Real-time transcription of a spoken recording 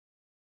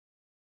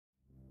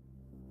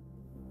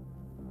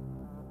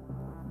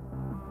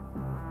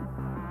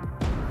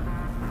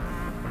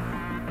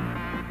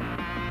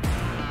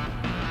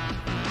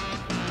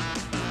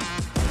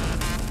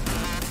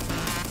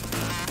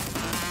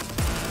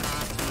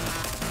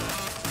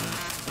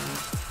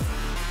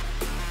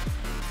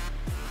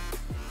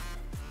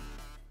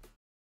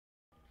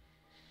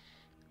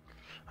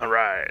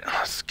Alright,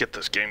 let's get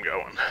this game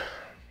going.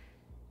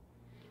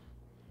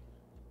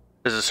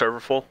 Is the server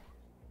full?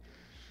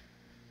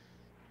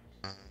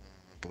 I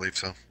believe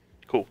so.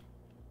 Cool.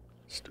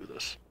 Let's do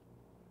this.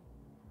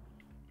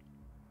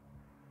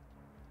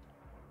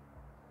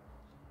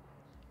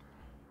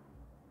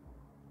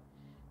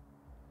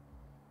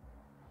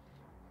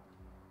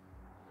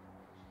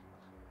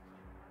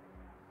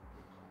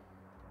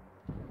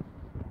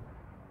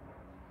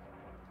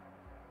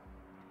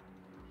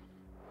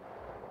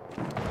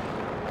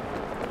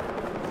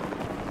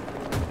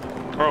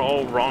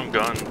 Oh, wrong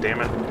gun, damn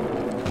it.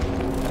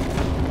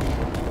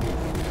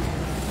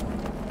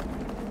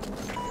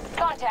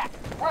 Contact.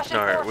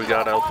 Alright, we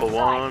got Alpha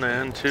 1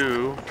 and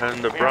 2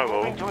 and the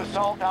Bravo. Moving to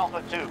assault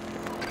Alpha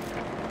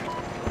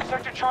 2.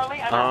 Sector Charlie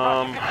under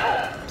Russian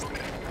control.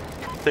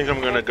 I think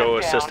I'm gonna go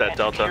assist at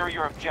Delta. Secure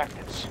your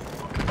objectives.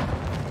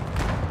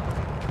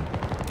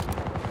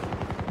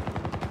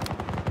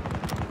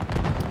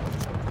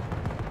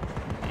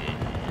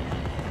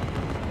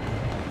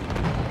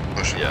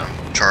 Yeah.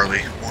 Charlie,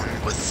 one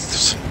with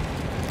some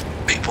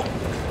people.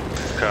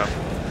 Okay.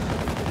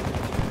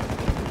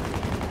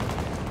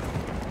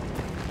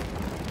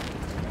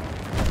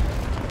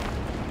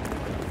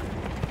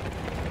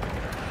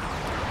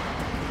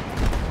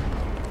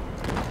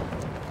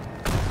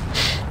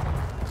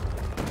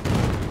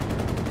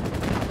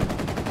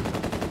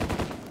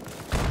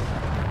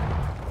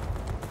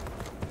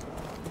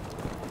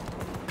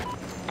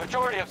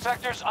 Majority of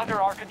sectors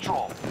under our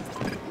control.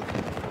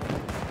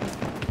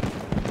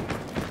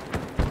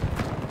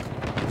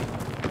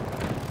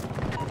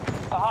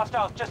 The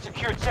hostiles just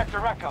secured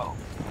Sector Echo.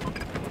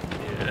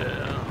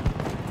 Yeah.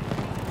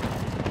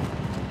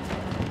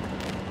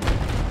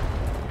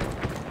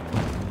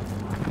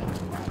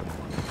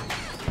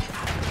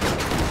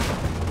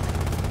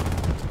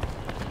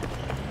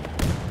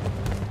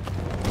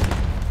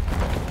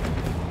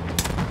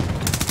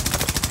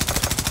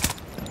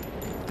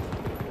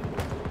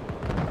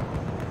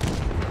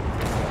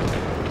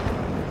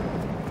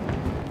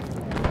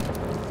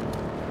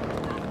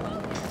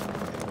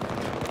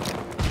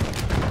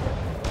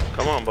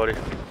 Come on, buddy.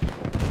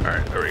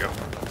 Alright, there we go.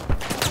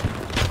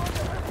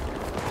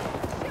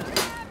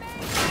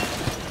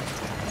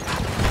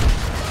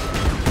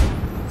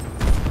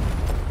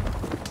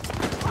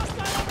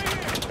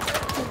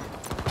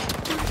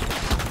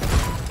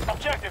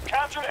 Objective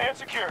captured and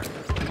secured.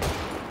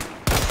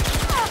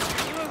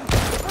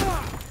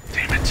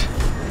 Damn it.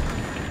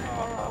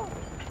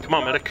 Come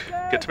on, medic.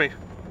 Get to me.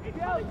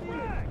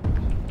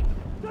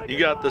 You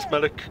got this,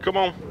 medic. Come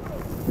on.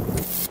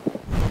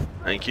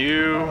 Thank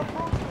you.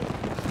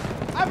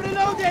 I'm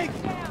reloading!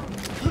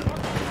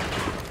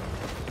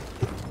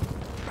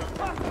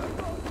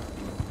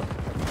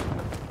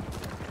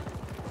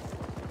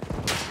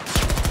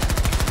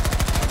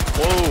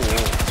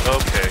 Whoa.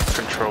 Okay,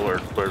 controller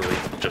literally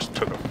just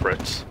took a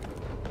fritz.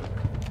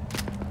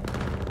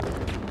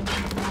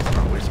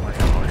 Oh, where's my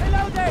ammo?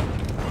 Reloading!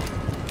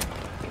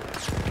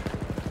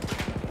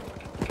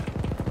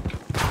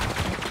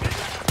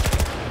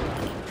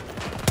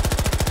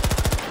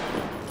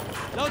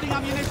 Loading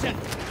ammunition!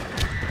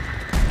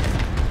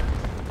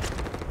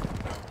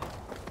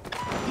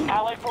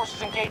 Allied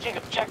forces engaging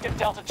objective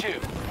Delta 2.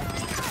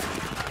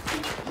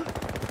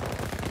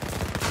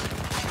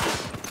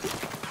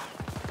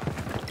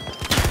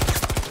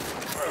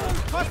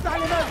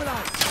 Hostile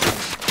immobilized!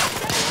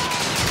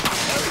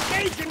 They're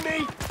engaging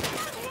me!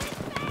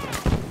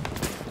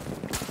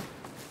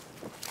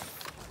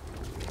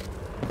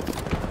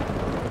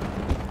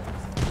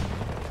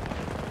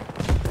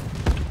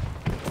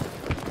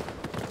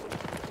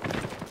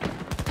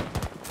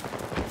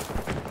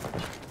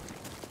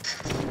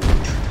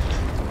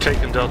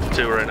 Taking Delta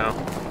 2 right now.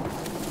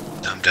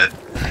 I'm dead.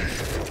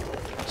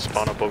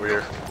 Spawn up over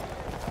here.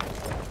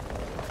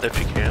 If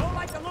you can.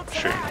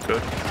 Sure you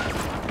could.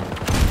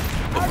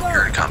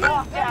 You're in combat.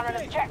 Lock down an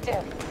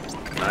objective.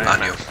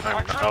 On you.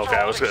 Okay,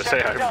 I was gonna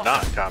say I'm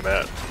not in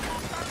combat.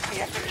 We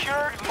have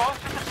secured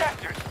most of the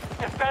sectors.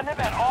 Defend them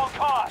at all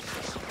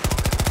costs.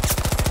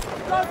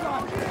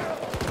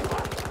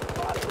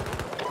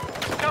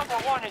 Delta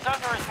 1 is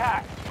under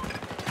attack.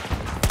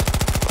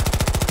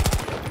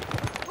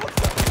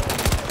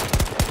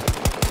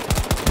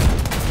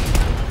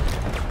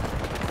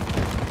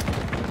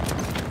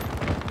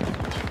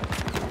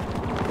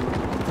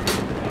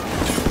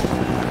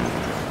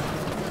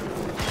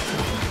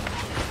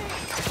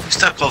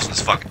 Step close to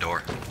this fucking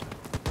door.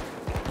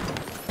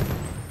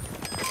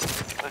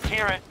 Let's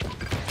hear it.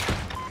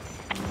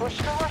 Push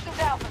the Russians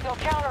out, but they'll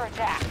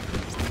counterattack.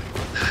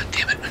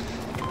 Damn it.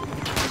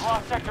 We've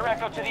lost Sector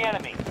Echo to the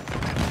enemy.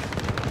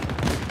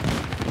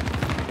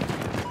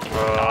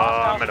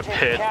 I'm in a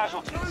pit.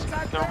 Casualties.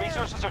 Their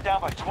resources are down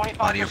by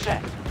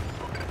 25%.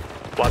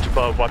 Watch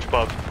above, watch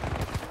above.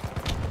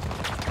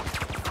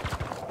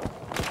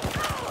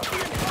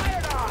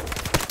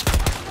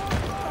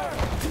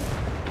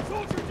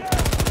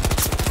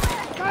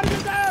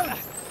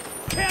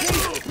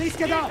 Please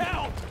get up!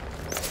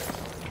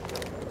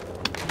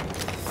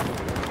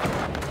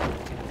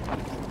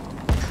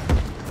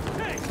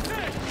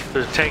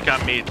 There's a tank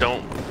on me.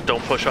 Don't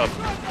push up.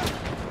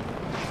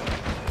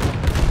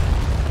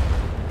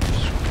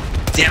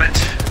 Damn it!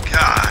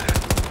 God.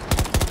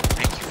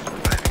 Thank you for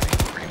reviving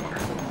me.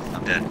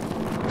 I'm dead.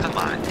 Come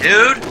on,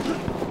 dude.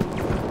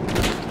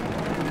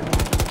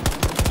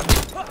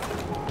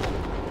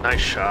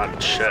 Nice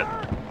shot. Shit.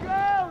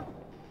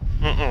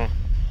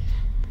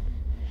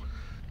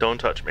 Don't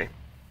touch me.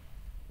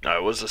 No,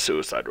 it was a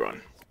suicide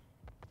run.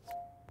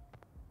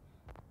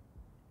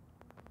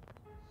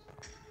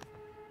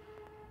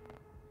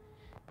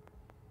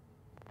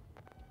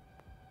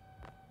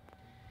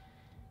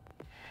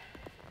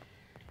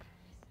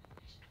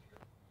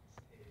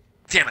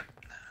 Damn it.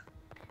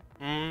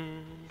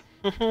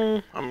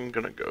 I'm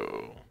gonna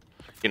go.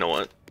 You know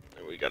what?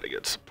 We gotta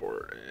get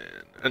support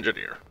and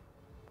engineer.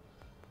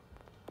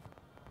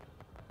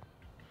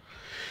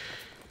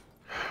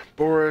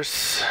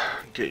 Boris,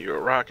 get you a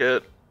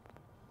rocket.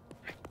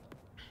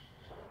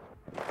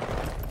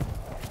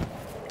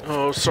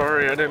 Oh,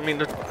 sorry, I didn't mean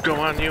to go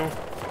on you.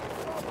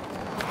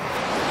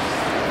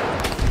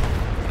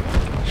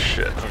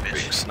 Shit, I'm being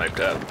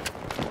sniped at.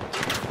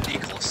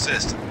 Equal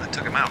assist. I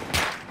took him out.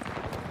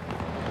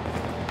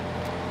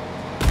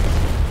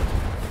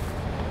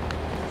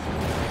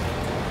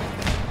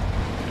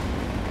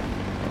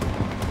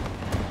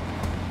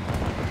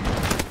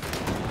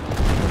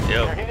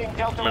 Yep, You're hitting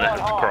Delta I'm gonna have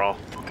to 1 crawl.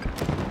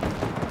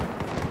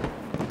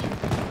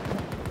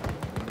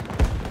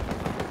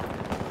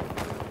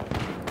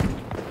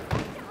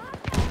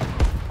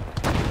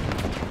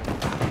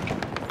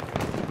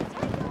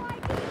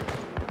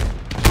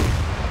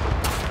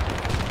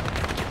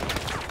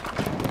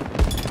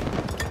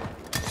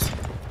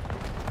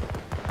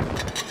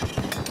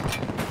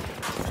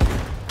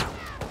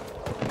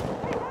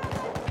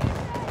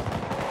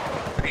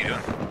 What are you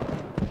doing?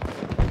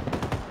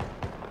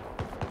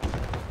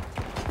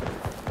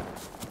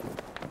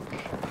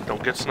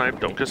 Don't get sniped,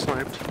 don't get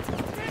sniped.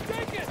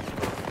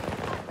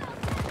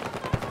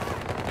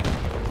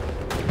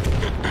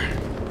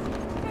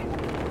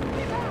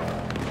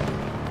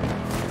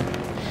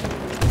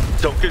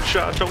 Don't get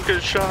shot, don't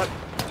get shot.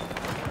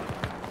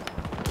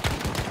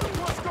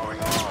 What's going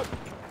on?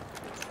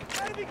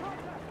 Enemy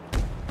contact!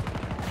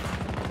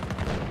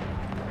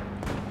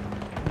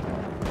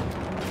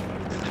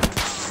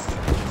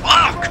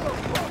 Fuck!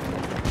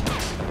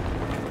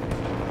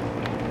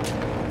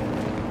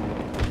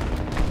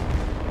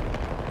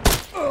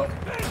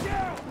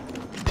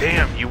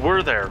 Damn, you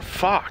were there.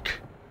 Fuck.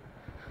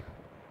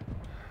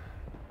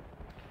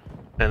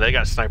 And they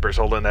got snipers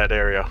holding that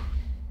area.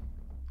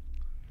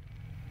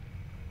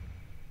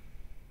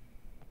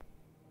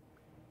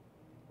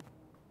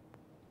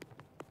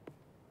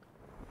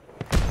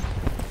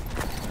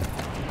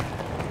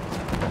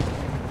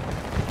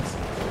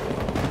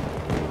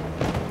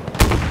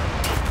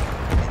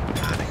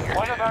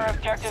 One of our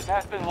objectives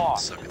has been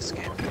lost. Suck at this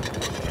game.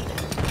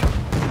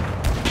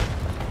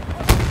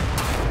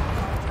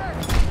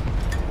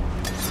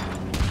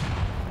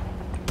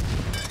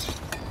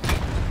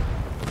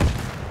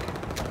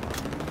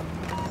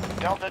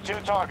 Delta 2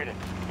 targeted.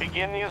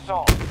 Begin the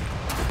assault. Do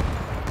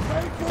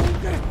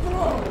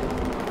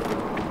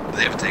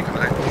they have a tank over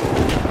there?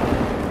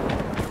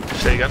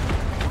 Say again.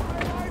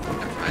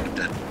 Never mind, I'm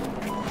dead.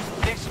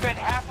 They've spent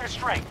half their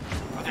strength,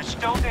 but they're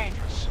still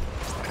dangerous.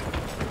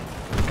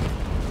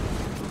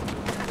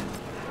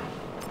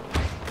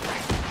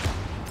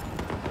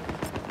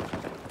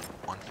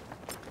 One.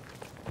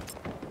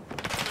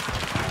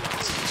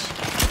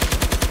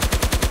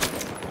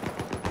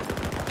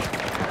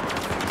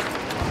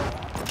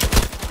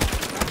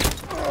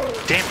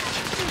 Damn it.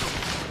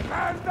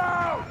 Man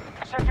down!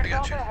 Sector I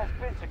got Delta you. has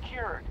been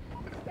secured.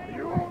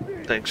 You won't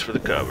be. Thanks for the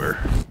cover.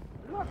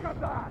 Look at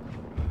that!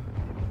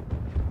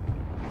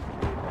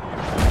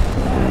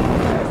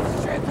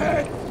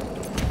 Shithead!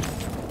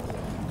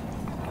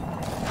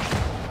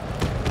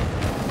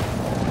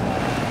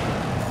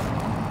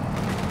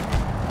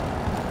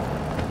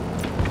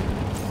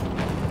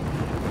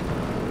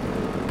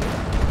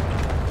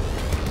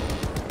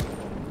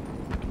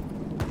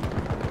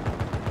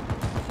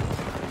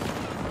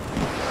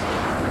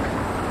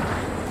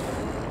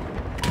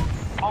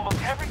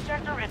 Almost every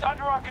sector is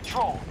under our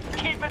control.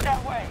 Keep it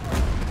that way.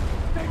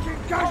 Taking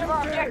One of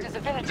our casualty! objectives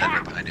have been Dead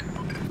attacked. behind you.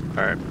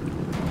 Alright.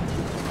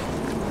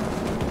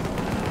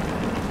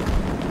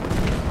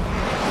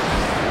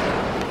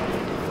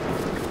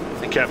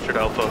 They captured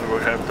Alpha. We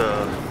have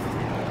the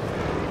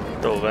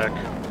Dovec.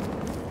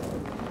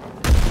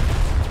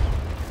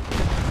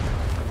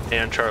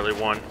 And Charlie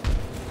 1.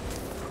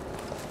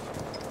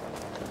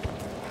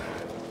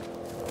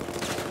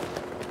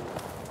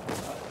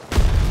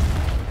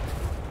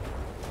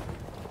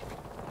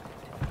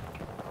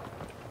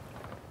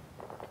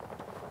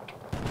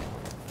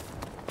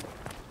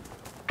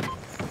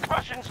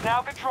 Russians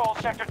now control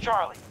Sector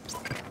Charlie.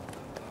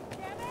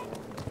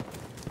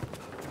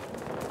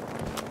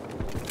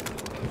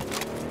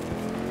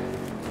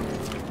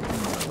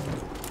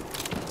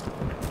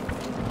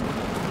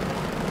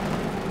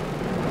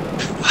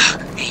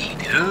 Fuck me,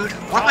 dude.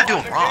 What am I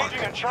doing wrong?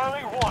 Engaging at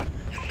Charlie 1.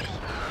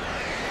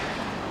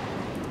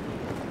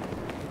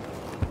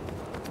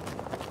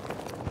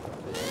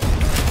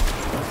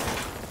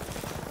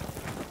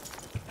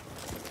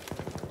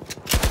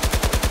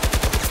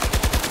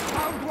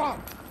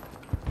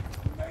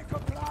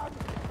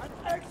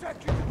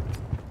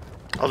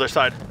 Other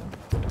side.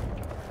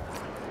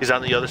 He's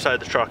on the other side of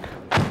the truck.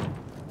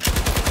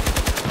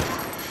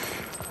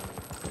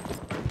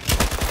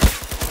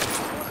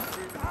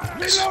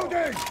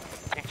 Reloading!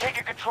 You've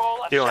taken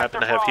control of You don't Sector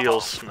happen to have Bravo.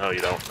 heals? No,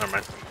 you don't. Never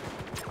mind.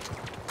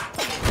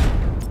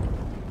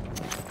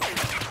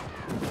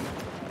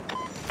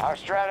 Our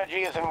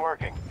strategy isn't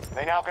working.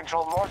 They now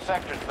control more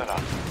sectors than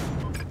us.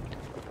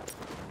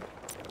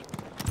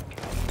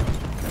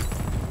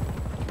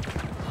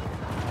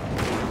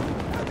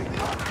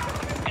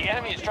 The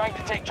enemy is trying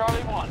to take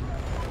Charlie 1.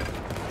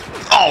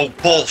 Oh,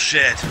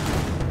 bullshit! There's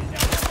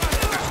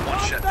one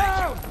shit, thank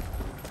you.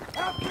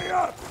 Help me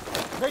up!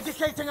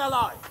 Medicating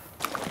ally!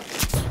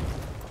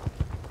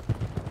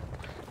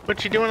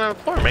 What you doing on the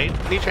floor, mate?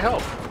 Need your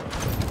help.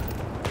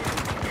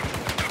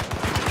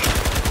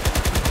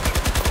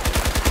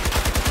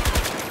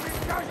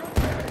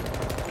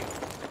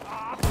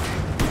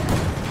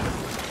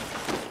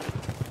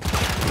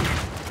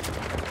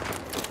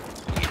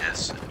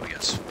 Yes,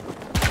 yes.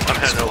 I'm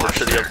heading over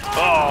to the other.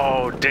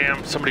 Oh,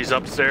 damn! Somebody's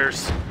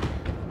upstairs.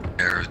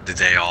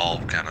 They all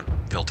kind of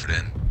filtered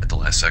in at the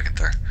last second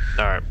there.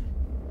 All right.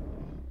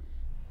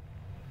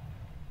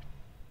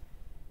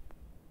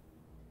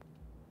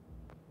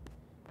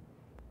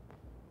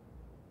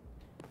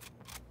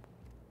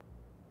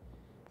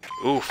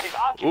 Oof. They've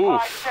occupied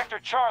Oof. Sector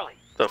Charlie.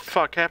 The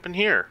fuck happened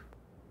here?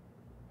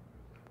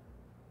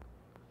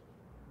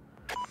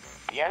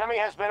 The enemy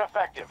has been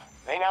effective.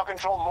 They now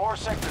control more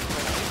sectors than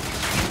us.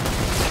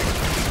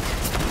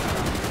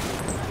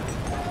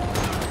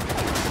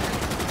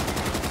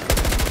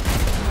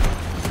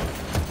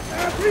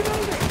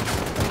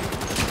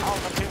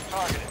 Alpha 2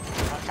 targeted.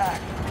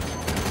 Attack.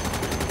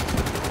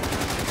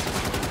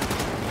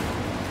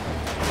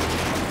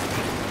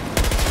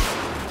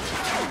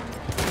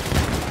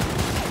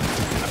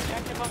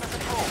 Objective under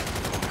control.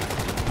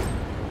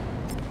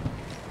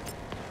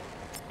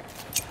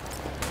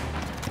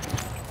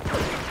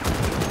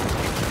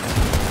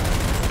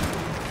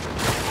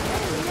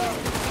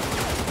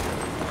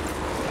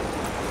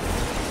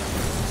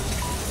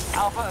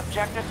 Alpha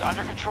objectives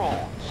under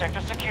control.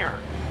 Sector secure.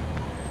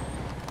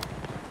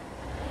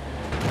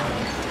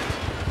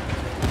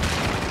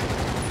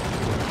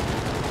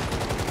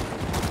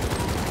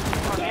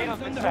 Tornado's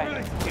been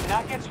set. Do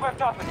not get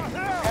swept up in it.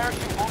 Your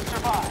parachute won't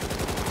survive.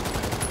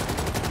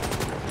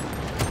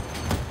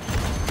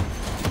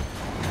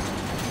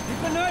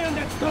 Keep an eye on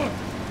that stone!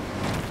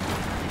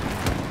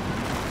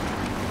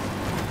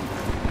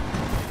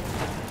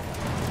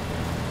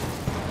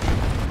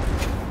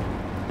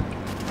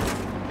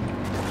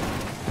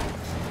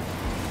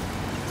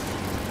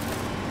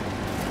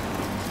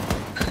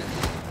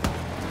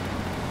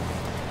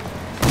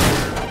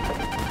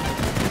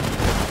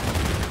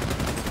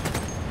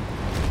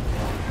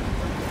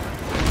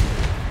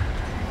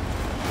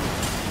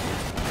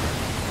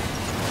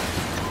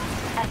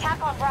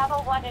 Attack on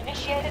Bravo 1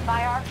 initiated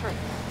by our troops.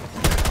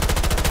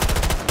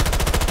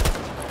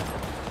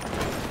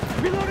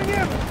 Reloading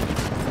him!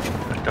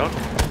 Duck.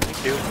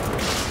 Thank you.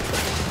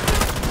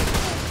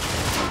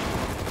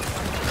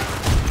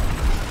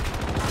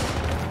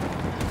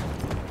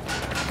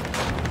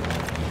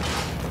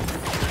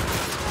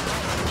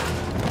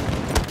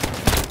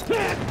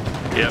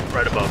 Yep,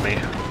 right above me.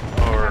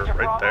 Or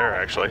right there,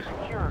 actually.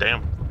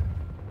 Damn.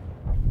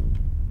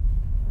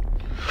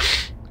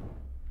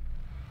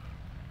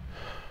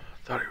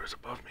 Thought he was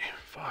above me.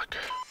 Fuck.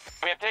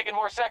 We have taken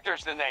more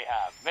sectors than they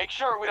have. Make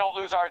sure we don't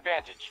lose our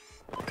advantage.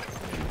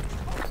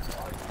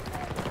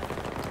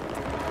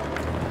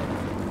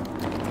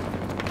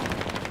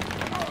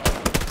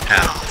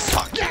 Ah,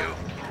 fuck you.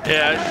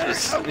 Yeah,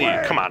 it's just,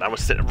 come on, I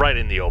was sitting right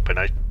in the open.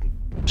 I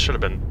should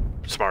have been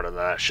smarter than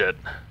that shit.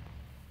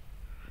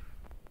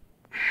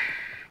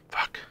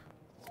 Fuck.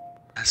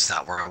 That's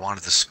not where I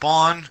wanted to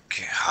spawn.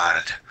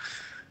 God.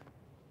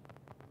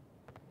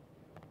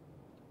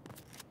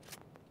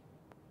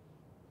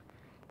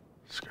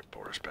 Let's get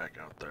Boris back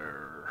out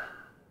there.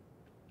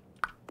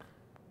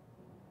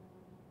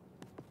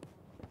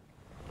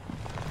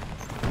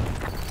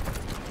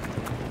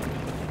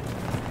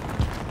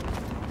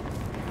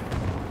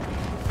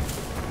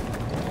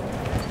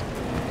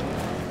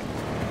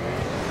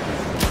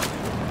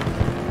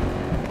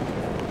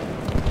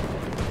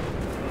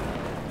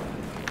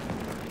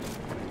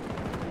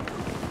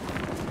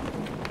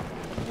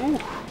 Ooh.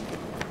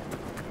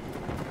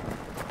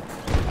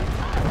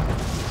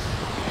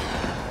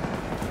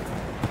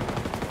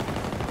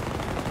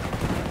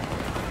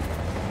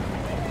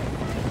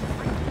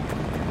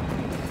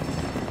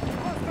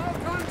 Hostile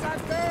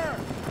contact there!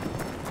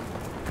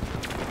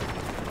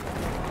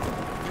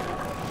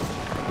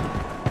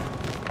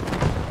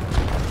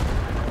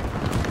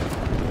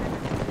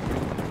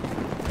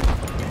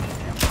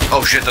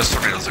 Oh shit, those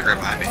tornadoes are right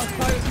behind me.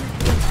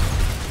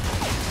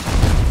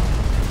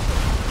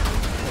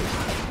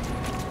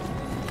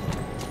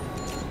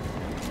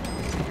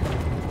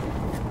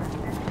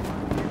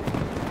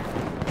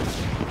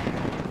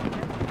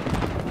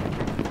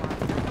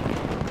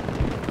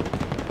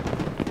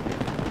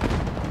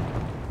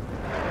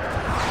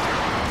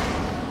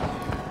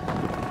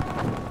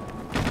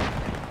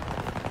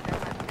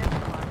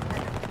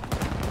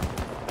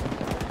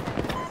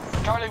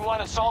 Charlie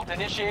 1 assault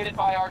initiated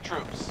by our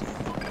troops.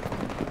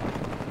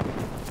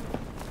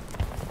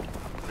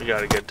 We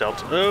gotta get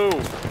Delta. Oh,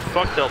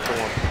 fuck Delta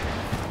 1.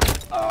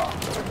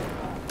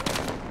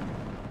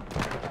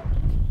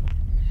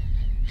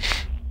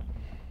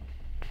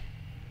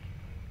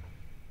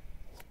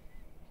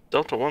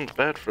 Delta 1's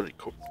bad for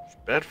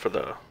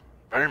the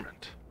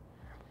environment.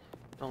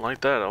 Don't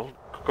like that. I'll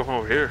come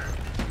over here.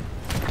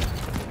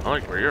 I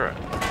like where you're at.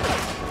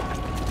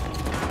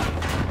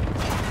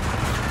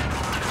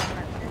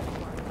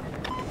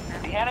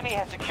 The enemy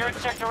has secured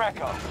Sector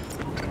Echo.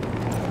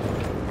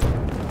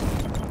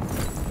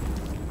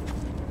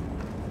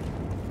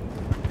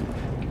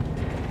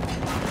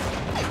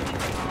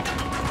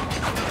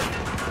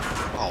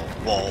 Oh,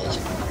 lol.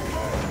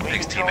 We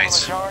Thanks, control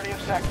teammates. the majority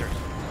of sectors.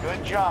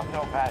 Good job,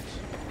 Notepads.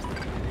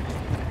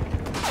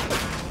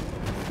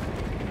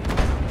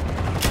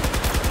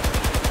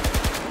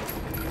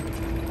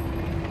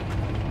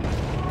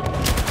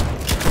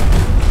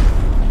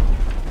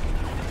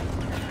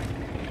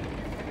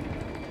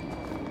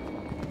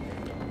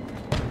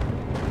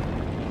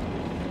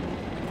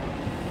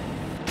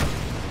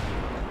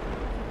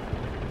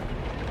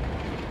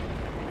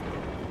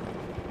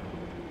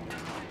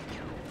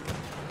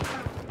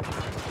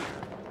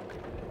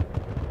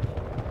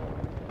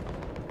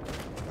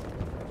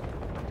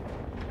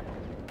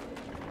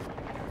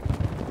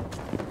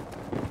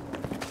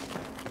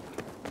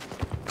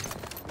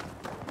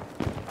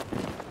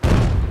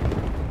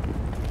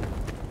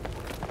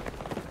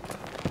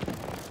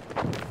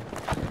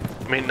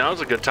 I mean,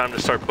 now's a good time to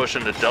start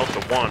pushing to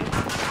Delta 1, in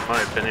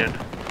my opinion.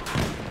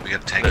 We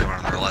got a tank coming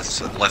on their left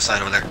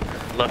side over there.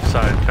 Left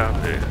side,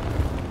 copy.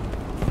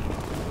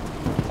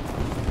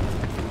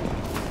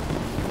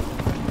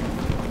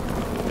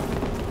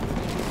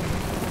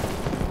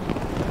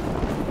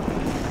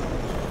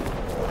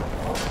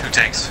 Two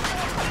tanks.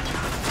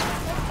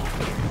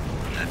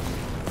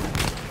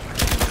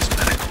 This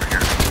medic over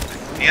here.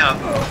 Yeah.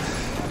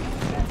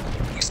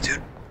 Thanks,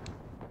 dude.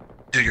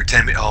 Dude, you're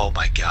 10 minutes. Oh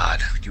my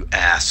god, you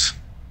ass.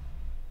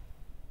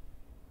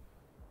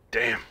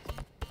 Damn.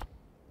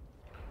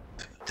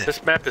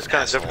 This map is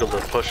kind of difficult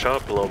to push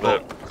up a little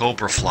bit.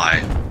 Cobra Fly.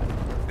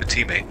 Good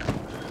teammate.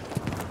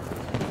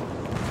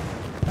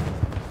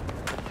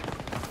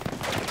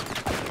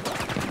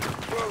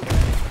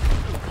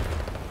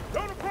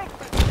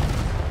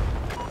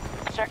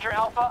 Sector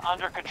Alpha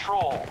under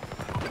control.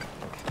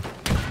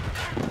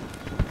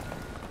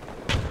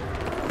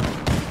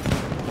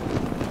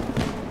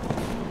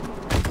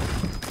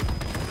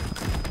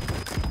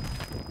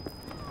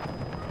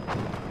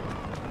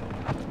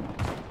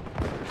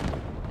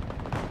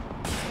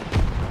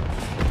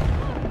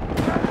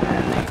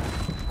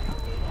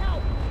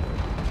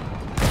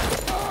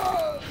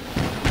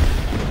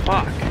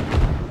 Fuck.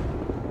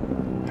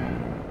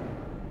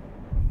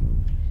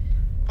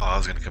 Oh, I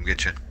was gonna come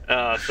get you.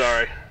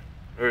 Sorry.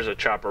 There's a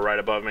chopper right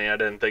above me. I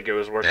didn't think it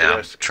was worth Yeah, the I'm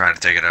risk. trying to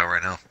take it out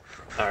right now.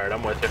 Alright,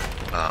 I'm with you.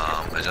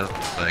 It doesn't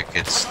look like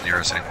it's near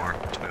us anymore.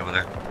 It's way over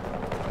there.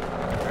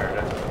 There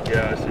it is.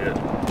 Yeah, I see it.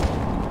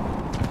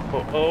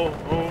 Oh, oh,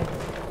 oh.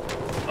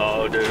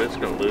 Oh, dude, it's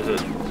gonna lose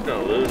it. It's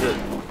gonna lose it.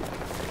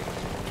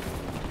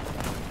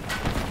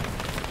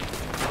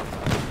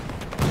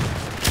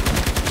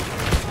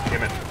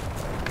 Damn it.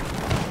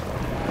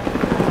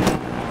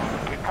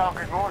 We've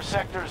conquered more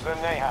sectors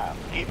than they have.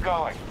 Keep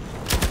going.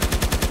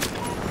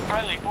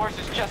 Friendly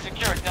forces just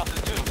secured Delta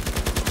 2.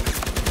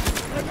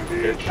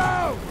 Bitch.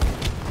 Go!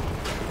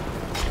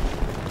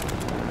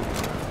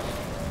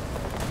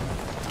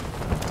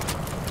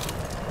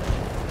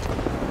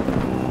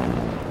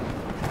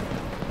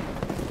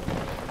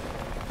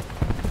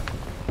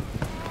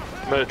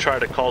 I'm gonna try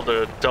to call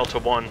the Delta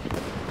 1.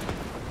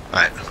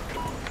 Alright.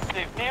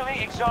 They've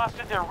nearly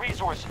exhausted their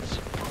resources.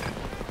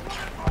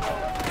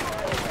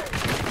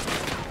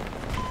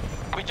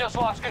 We just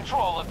lost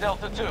control of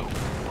Delta 2.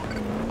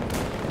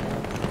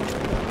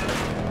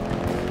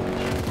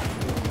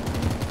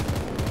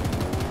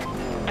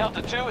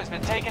 Delta 2 has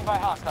been taken by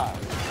hostiles.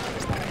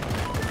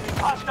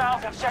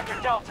 Hostiles have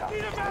sectored Delta.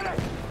 Need a medic!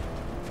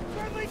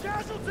 Friendly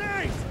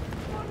casualties!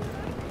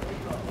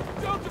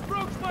 Delta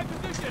broke my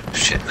position!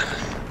 Shit.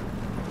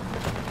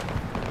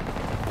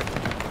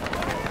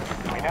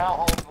 We now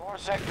hold more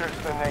sectors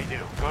than they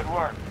do. Good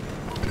work.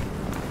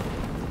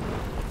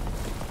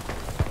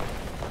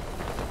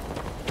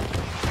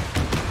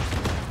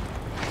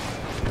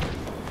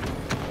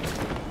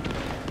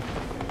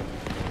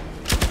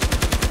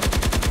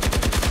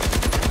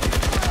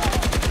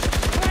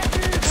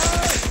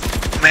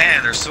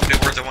 Man, there's so many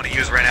words I want to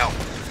use right now.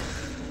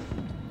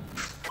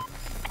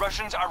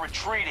 Russians are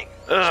retreating.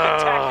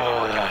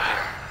 Spectacular work out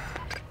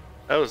there.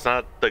 That was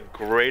not the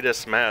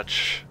greatest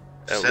match,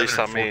 at least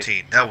on me.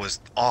 7-14. That was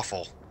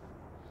awful.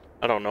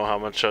 I don't know how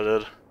much I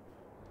did.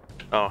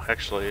 Oh,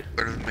 actually,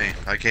 Better than me.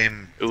 I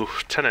came ooh,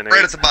 10 and 8.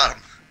 right at the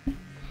bottom.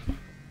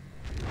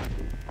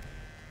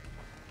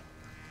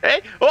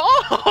 Hey!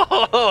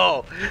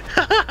 Oh!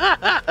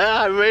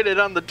 I made it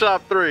on the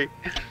top 3.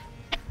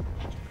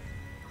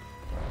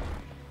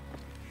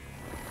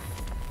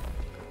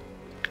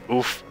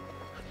 Oof.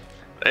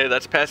 Hey,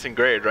 that's passing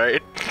grade,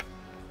 right?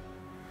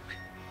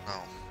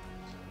 No.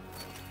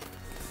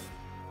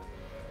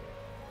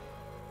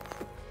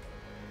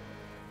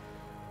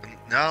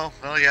 No,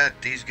 well, yeah,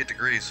 D's get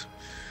degrees.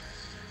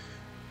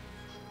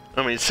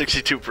 I mean,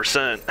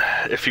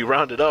 62%. If you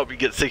round it up, you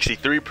get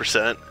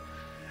 63%.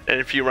 And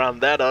if you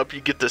round that up,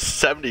 you get to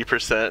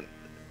 70%.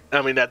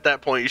 I mean, at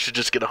that point, you should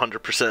just get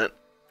 100%.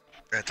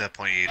 At that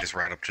point, you just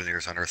round up to the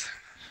nearest 100th.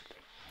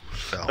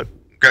 So,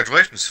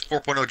 congratulations,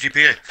 4.0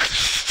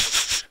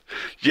 GPA.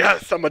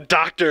 Yes, I'm a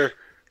doctor.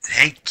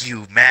 Thank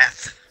you,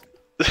 math.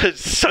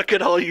 Suck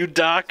it all, you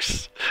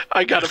docs.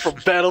 I got it from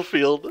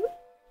Battlefield.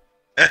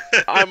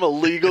 I'm a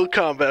legal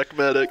combat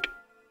medic.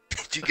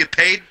 Did you get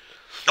paid?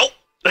 Nope.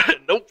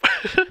 Nope.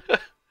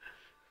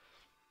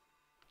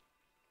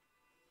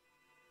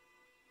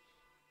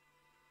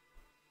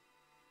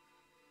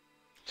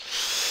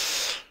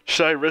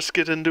 Should I risk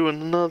it and do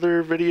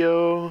another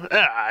video?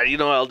 You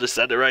know, I'll just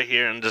end it right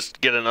here and just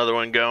get another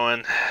one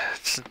going.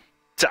 It's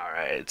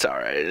alright, it's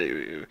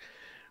alright.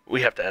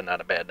 We have to end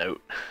on a bad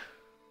note.